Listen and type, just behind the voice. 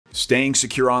Staying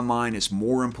secure online is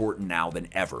more important now than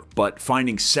ever, but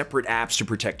finding separate apps to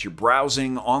protect your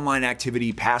browsing, online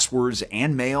activity, passwords,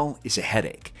 and mail is a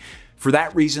headache. For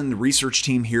that reason, the research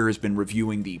team here has been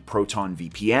reviewing the Proton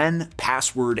VPN,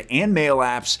 password, and mail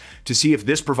apps to see if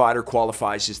this provider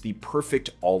qualifies as the perfect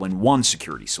all-in-one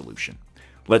security solution.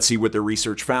 Let's see what their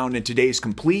research found in today's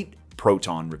complete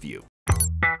Proton review.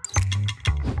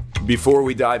 Before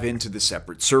we dive into the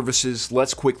separate services,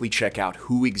 let's quickly check out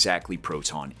who exactly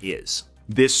Proton is.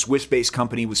 This Swiss-based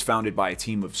company was founded by a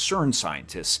team of CERN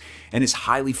scientists and is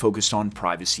highly focused on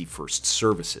privacy-first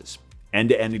services.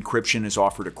 End-to-end encryption is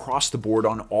offered across the board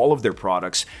on all of their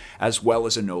products, as well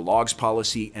as a no-logs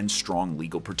policy and strong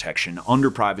legal protection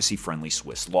under privacy-friendly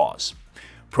Swiss laws.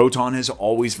 Proton has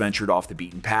always ventured off the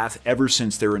beaten path ever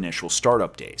since their initial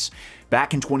startup days.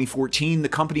 Back in 2014, the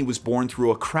company was born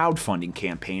through a crowdfunding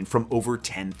campaign from over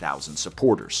 10,000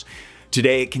 supporters.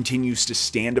 Today, it continues to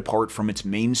stand apart from its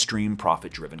mainstream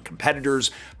profit-driven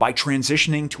competitors by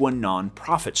transitioning to a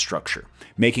non-profit structure,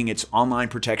 making its online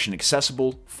protection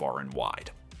accessible far and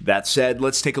wide. That said,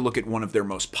 let's take a look at one of their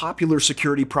most popular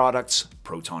security products,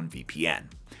 Proton VPN.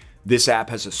 This app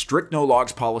has a strict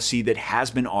no-logs policy that has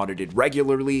been audited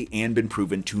regularly and been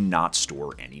proven to not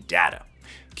store any data.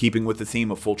 Keeping with the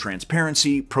theme of full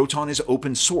transparency, Proton is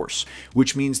open source,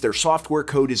 which means their software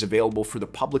code is available for the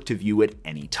public to view at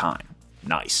any time.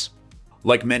 Nice.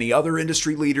 Like many other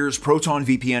industry leaders, Proton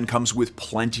VPN comes with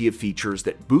plenty of features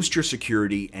that boost your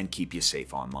security and keep you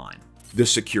safe online. The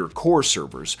secure core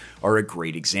servers are a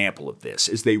great example of this,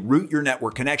 as they route your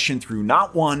network connection through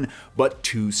not one, but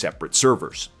two separate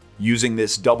servers. Using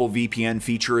this double VPN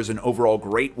feature is an overall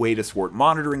great way to thwart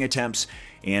monitoring attempts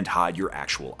and hide your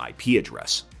actual IP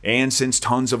address. And since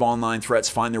tons of online threats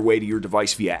find their way to your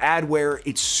device via adware,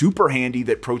 it's super handy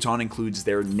that Proton includes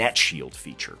their Net Shield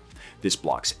feature. This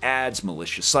blocks ads,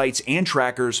 malicious sites, and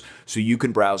trackers so you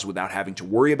can browse without having to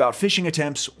worry about phishing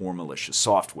attempts or malicious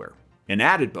software. An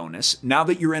added bonus, now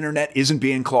that your internet isn't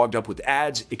being clogged up with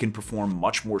ads, it can perform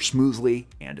much more smoothly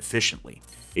and efficiently.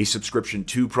 A subscription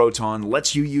to Proton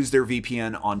lets you use their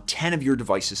VPN on 10 of your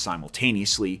devices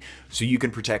simultaneously, so you can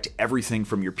protect everything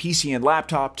from your PC and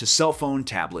laptop to cell phone,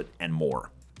 tablet, and more.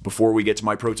 Before we get to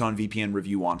my Proton VPN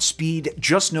review on speed,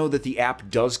 just know that the app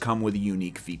does come with a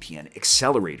unique VPN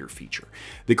accelerator feature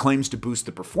that claims to boost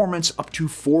the performance up to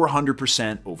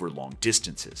 400% over long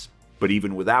distances. But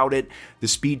even without it, the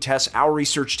speed tests our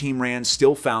research team ran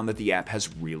still found that the app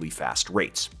has really fast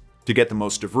rates. To get the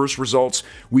most diverse results,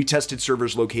 we tested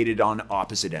servers located on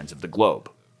opposite ends of the globe.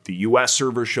 The US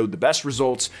servers showed the best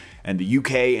results, and the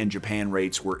UK and Japan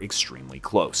rates were extremely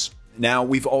close. Now,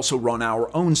 we've also run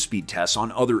our own speed tests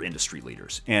on other industry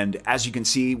leaders, and as you can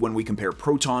see, when we compare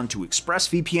Proton to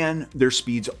ExpressVPN, their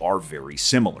speeds are very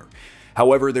similar.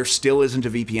 However, there still isn't a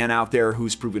VPN out there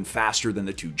who's proven faster than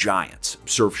the two giants,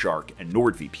 Surfshark and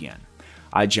NordVPN.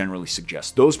 I generally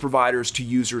suggest those providers to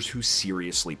users who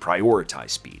seriously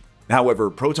prioritize speed. However,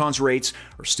 Proton's rates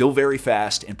are still very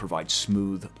fast and provide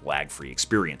smooth, lag-free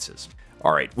experiences.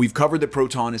 Alright, we've covered that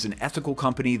Proton is an ethical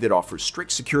company that offers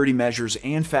strict security measures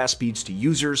and fast speeds to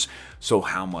users, so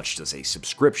how much does a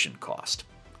subscription cost?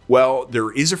 Well,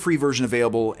 there is a free version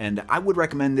available, and I would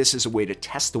recommend this as a way to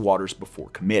test the waters before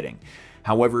committing.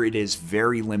 However, it is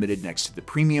very limited next to the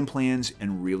premium plans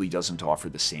and really doesn't offer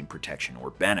the same protection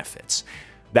or benefits.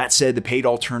 That said, the paid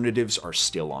alternatives are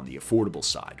still on the affordable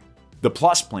side. The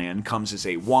Plus plan comes as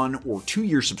a 1 or 2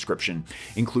 year subscription,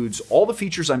 includes all the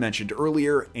features I mentioned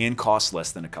earlier, and costs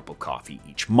less than a cup of coffee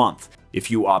each month.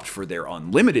 If you opt for their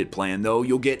unlimited plan, though,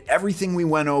 you'll get everything we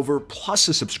went over plus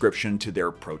a subscription to their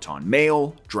Proton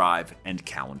Mail, Drive, and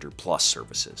Calendar Plus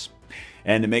services.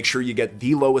 And to make sure you get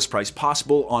the lowest price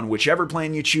possible on whichever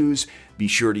plan you choose, be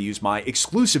sure to use my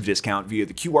exclusive discount via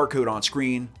the QR code on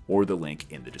screen or the link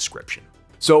in the description.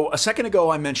 So a second ago,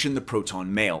 I mentioned the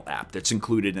Proton Mail app that's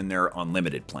included in their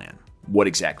unlimited plan. What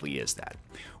exactly is that?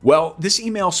 Well, this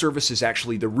email service is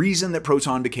actually the reason that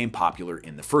Proton became popular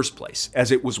in the first place, as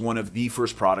it was one of the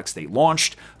first products they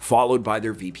launched, followed by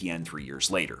their VPN 3 years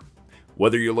later.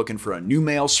 Whether you're looking for a new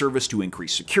mail service to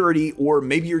increase security, or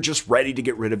maybe you're just ready to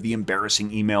get rid of the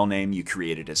embarrassing email name you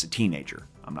created as a teenager,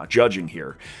 I'm not judging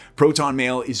here, Proton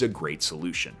Mail is a great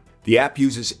solution. The app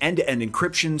uses end-to-end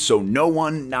encryption, so no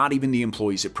one, not even the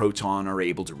employees at Proton, are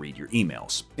able to read your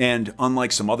emails. And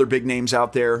unlike some other big names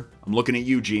out there, I'm looking at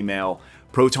you, Gmail,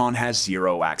 Proton has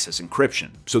zero access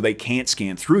encryption, so they can't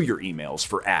scan through your emails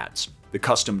for ads. The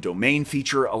custom domain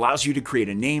feature allows you to create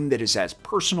a name that is as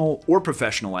personal or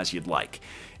professional as you'd like.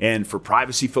 And for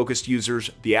privacy-focused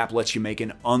users, the app lets you make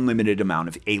an unlimited amount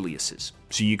of aliases,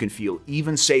 so you can feel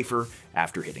even safer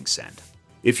after hitting send.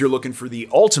 If you're looking for the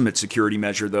ultimate security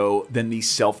measure though, then the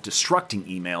self-destructing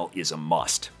email is a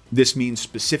must. This means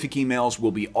specific emails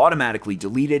will be automatically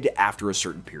deleted after a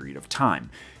certain period of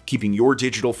time, keeping your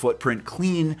digital footprint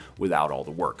clean without all the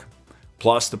work.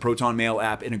 Plus, the Proton Mail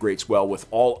app integrates well with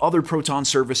all other Proton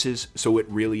services, so it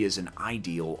really is an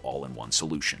ideal all-in-one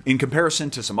solution. In comparison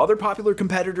to some other popular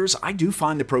competitors, I do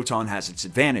find the Proton has its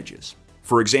advantages.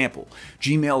 For example,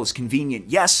 Gmail is convenient,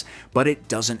 yes, but it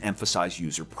doesn't emphasize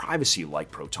user privacy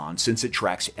like Proton since it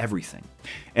tracks everything.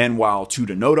 And while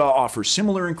Tutanota offers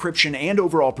similar encryption and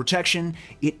overall protection,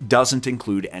 it doesn't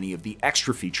include any of the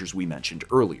extra features we mentioned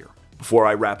earlier. Before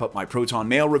I wrap up my Proton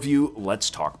Mail review,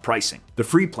 let's talk pricing. The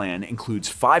free plan includes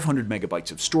 500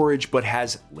 megabytes of storage but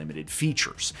has limited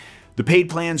features. The paid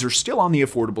plans are still on the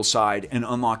affordable side and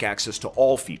unlock access to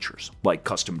all features, like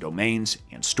custom domains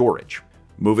and storage.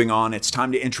 Moving on, it's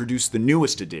time to introduce the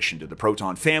newest addition to the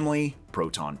Proton family,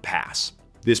 Proton Pass.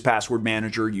 This password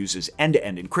manager uses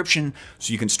end-to-end encryption,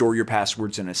 so you can store your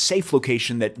passwords in a safe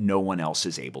location that no one else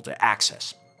is able to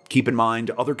access. Keep in mind,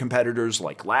 other competitors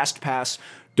like LastPass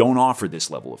don't offer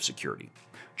this level of security.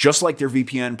 Just like their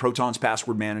VPN, Proton's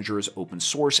password manager is open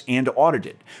source and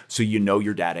audited, so you know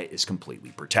your data is completely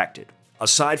protected.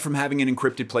 Aside from having an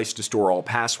encrypted place to store all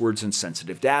passwords and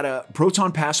sensitive data,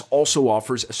 Proton Pass also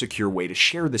offers a secure way to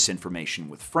share this information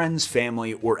with friends,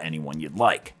 family, or anyone you'd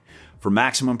like. For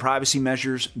maximum privacy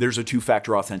measures, there's a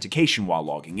two-factor authentication while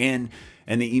logging in,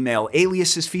 and the email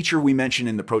aliases feature we mentioned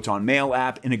in the Proton Mail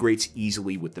app integrates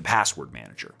easily with the password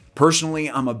manager. Personally,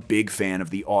 I'm a big fan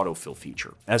of the autofill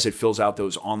feature, as it fills out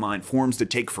those online forms that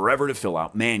take forever to fill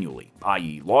out manually,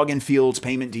 i.e. login fields,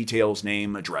 payment details,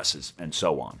 name, addresses, and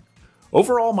so on.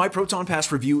 Overall, my Proton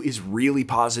Pass review is really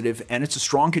positive, and it's a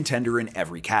strong contender in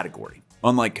every category.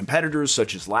 Unlike competitors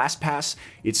such as LastPass,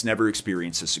 it's never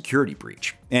experienced a security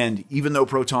breach. And even though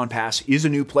Proton Pass is a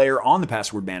new player on the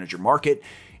password manager market,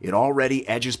 it already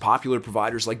edges popular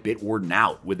providers like Bitwarden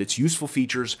out with its useful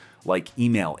features like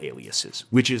email aliases,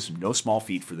 which is no small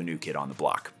feat for the new kid on the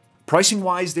block.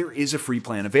 Pricing-wise, there is a free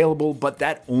plan available, but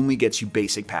that only gets you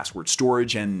basic password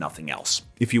storage and nothing else.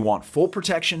 If you want full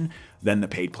protection, then the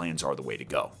paid plans are the way to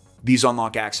go. These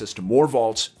unlock access to more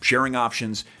vaults, sharing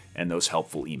options, and those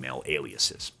helpful email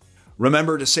aliases.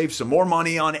 Remember to save some more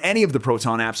money on any of the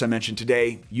Proton apps I mentioned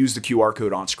today, use the QR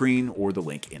code on screen or the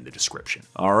link in the description.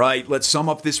 All right, let's sum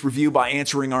up this review by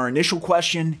answering our initial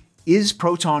question: is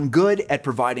Proton good at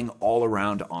providing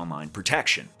all-around online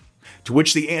protection? To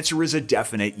which the answer is a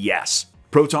definite yes.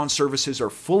 Proton services are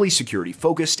fully security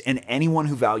focused, and anyone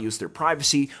who values their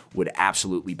privacy would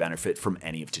absolutely benefit from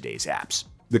any of today's apps.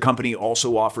 The company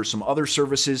also offers some other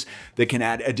services that can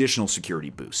add additional security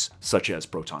boosts, such as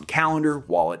Proton Calendar,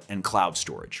 Wallet, and Cloud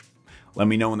Storage. Let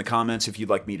me know in the comments if you'd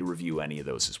like me to review any of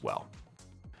those as well.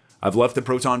 I've left the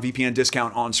Proton VPN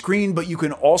discount on screen, but you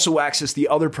can also access the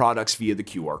other products via the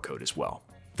QR code as well.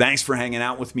 Thanks for hanging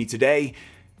out with me today,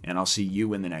 and I'll see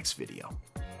you in the next video.